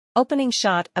Opening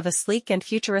shot of a sleek and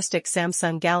futuristic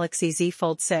Samsung Galaxy Z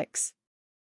Fold 6.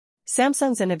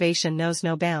 Samsung's innovation knows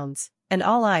no bounds, and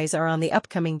all eyes are on the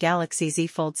upcoming Galaxy Z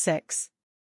Fold 6.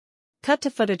 Cut to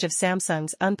footage of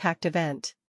Samsung's Unpacked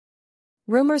event.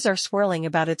 Rumors are swirling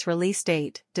about its release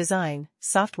date, design,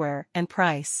 software, and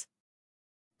price.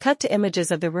 Cut to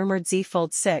images of the rumored Z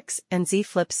Fold 6 and Z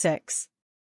Flip 6.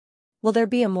 Will there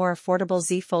be a more affordable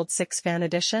Z Fold 6 Fan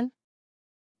Edition?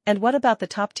 And what about the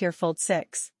top-tier Fold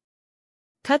 6?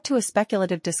 Cut to a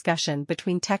speculative discussion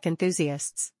between tech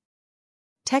enthusiasts.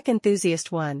 Tech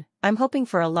Enthusiast 1, I'm hoping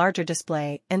for a larger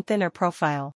display and thinner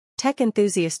profile. Tech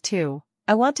Enthusiast 2,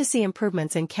 I want to see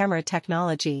improvements in camera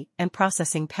technology and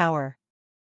processing power.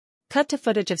 Cut to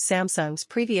footage of Samsung's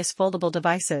previous foldable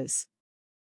devices.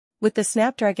 With the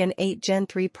Snapdragon 8 Gen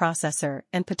 3 processor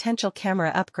and potential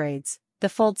camera upgrades, the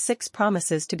Fold 6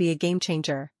 promises to be a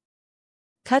game-changer.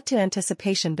 Cut to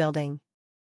anticipation building.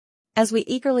 As we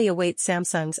eagerly await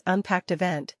Samsung's Unpacked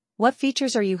event, what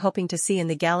features are you hoping to see in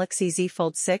the Galaxy Z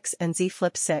Fold 6 and Z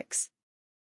Flip 6?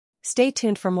 Stay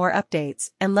tuned for more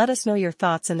updates and let us know your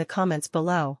thoughts in the comments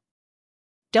below.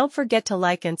 Don't forget to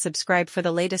like and subscribe for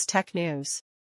the latest tech news.